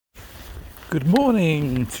Good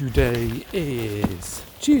morning. Today is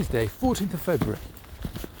Tuesday, 14th of February.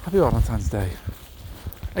 Happy Valentine's Day.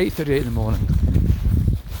 8:38 in the morning.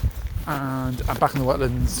 And I'm back in the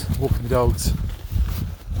wetlands, walking the dogs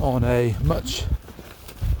on a much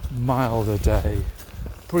milder day.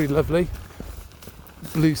 Pretty lovely.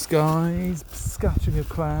 Blue skies, scattering of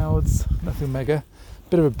clouds, nothing mega.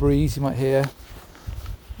 Bit of a breeze you might hear.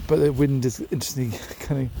 But the wind is interestingly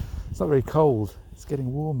it's not very cold. It's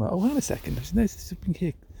getting warmer. Oh, hang on a second. I just noticed something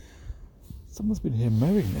here. Someone's been here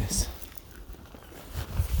mowing this.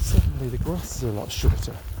 Suddenly the grasses are a lot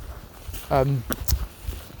shorter. Don't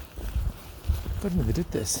know they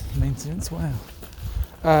did this. Maintenance, wow.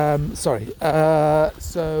 Sorry.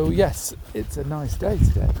 So yes, it's a nice day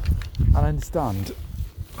today. And I understand.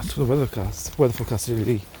 I saw the weather forecast is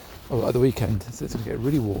really at the weekend, so it's going to get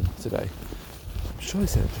really warm today. I'm sure they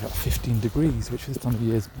said it's about 15 degrees, which for this time of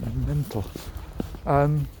year is mental.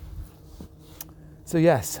 So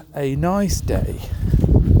yes, a nice day. A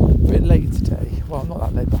bit late today. Well, not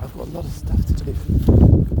that late, but I've got a lot of stuff to do.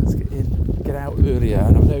 Let's get out earlier,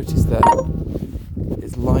 and I've noticed that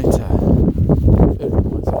it's lighter early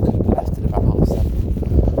morning, so I could have left at about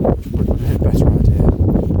 7:30, which would have been a better idea.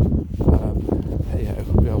 Hey ho,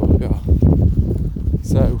 we are where we are.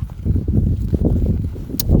 So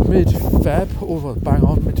mid-Feb, or bang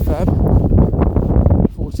on mid-Feb,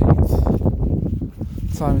 14th.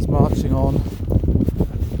 Time is marching on.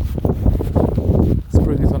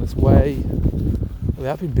 Spring is on its way. Well, they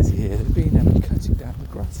have been busy here. They've been cutting down the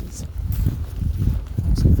grasses.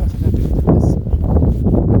 So in fact, I've never been to this. The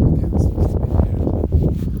council must have been here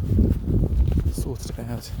and sorted it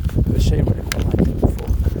out. But a shame I didn't like it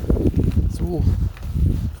before. It's all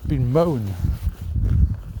been mown.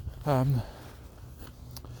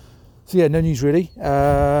 So yeah, no news really.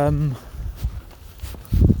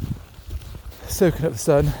 Soaking up the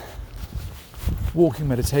sun, walking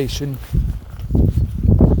meditation,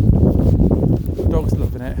 dog's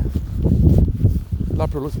loving it.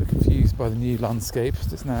 Labrador looks a bit confused by the new landscape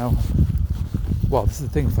that's now, well, this is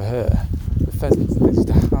the thing for her, the pheasants, they used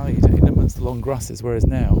to hide in amongst the long grasses, whereas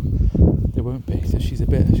now they won't be, so she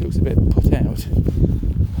looks a bit put out.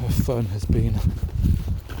 Her fun has been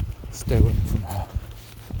stolen from her.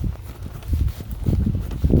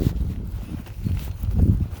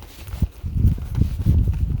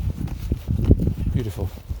 Beautiful.